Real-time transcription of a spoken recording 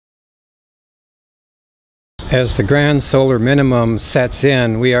As the grand solar minimum sets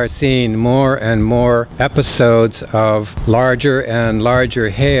in, we are seeing more and more episodes of larger and larger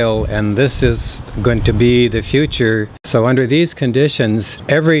hail, and this is going to be the future. So under these conditions,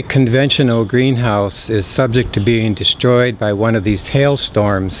 every conventional greenhouse is subject to being destroyed by one of these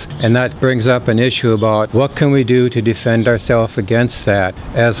hailstorms, and that brings up an issue about what can we do to defend ourselves against that,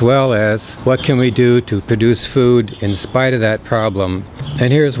 as well as what can we do to produce food in spite of that problem.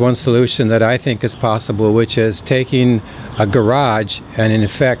 And here's one solution that I think is possible, which is taking a garage and in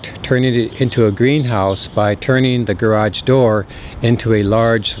effect turning it into a greenhouse by turning the garage door into a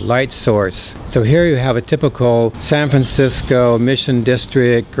large light source. So here you have a typical San Francisco Mission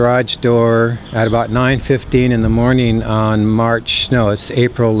District garage door at about 9:15 in the morning on it's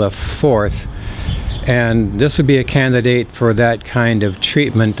April the 4th. And this would be a candidate for that kind of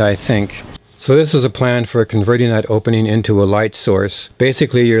treatment, I think. So this is a plan for converting that opening into a light source.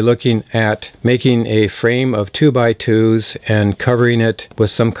 Basically, you're looking at making a frame of 2x2s and covering it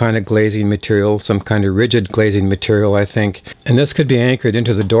with some kind of glazing material, some kind of rigid glazing material, I think. And this could be anchored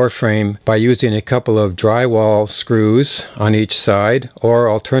into the door frame by using a couple of drywall screws on each side,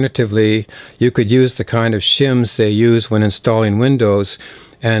 or alternatively, you could use the kind of shims they use when installing windows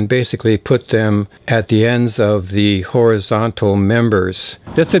and basically put them at the ends of the horizontal members.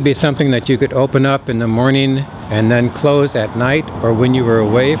 This would be something that you could open up in the morning and then close at night, or when you were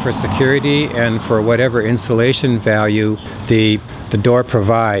away, for security and for whatever insulation value the door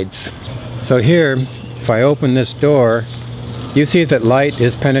provides. So here, if I open this door, you see that light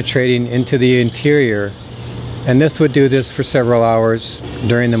is penetrating into the interior, and this would do this for several hours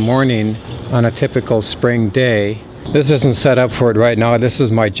during the morning on a typical spring day. This isn't set up for it right now. This is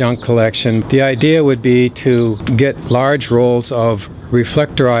my junk collection. The idea would be to get large rolls of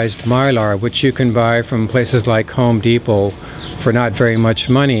reflectorized mylar, which you can buy from places like Home Depot for not very much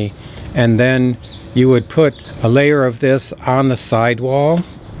money. And then you would put a layer of this on the sidewall,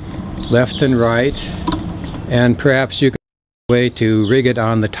 left and right, and perhaps you could find a way to rig it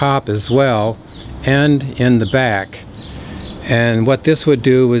on the top as well and in the back. And what this would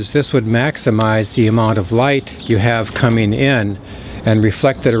do is this would maximize the amount of light you have coming in and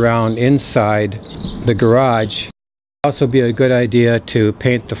reflect it around inside the garage. It would also be a good idea to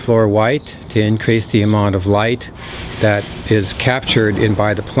paint the floor white to increase the amount of light that is captured in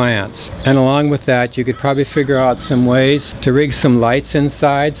by the plants. And along with that, you could probably figure out some ways to rig some lights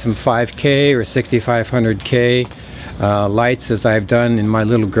inside, some 5K or 6500K lights, as I've done in my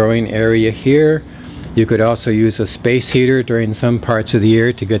little growing area here. You could also use a space heater during some parts of the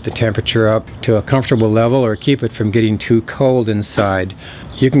year to get the temperature up to a comfortable level or keep it from getting too cold inside.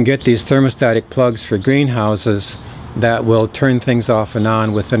 You can get these thermostatic plugs for greenhouses that will turn things off and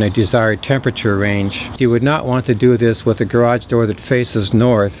on within a desired temperature range. You would not want to do this with a garage door that faces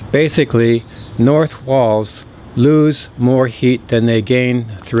north. Basically, north walls lose more heat than they gain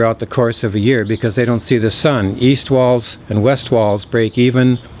throughout the course of a year because they don't see the sun. East walls and west walls break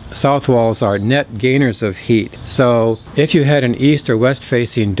even. South walls are net gainers of heat. So if you had an east or west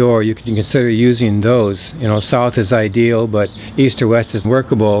facing door, you can consider using those. You know, south is ideal, but east or west is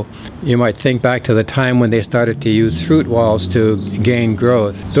workable. You might think back to the time when they started to use fruit walls to gain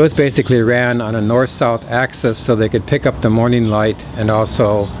growth. Those basically ran on a north-south axis so they could pick up the morning light and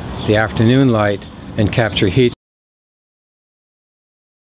also the afternoon light and capture heat.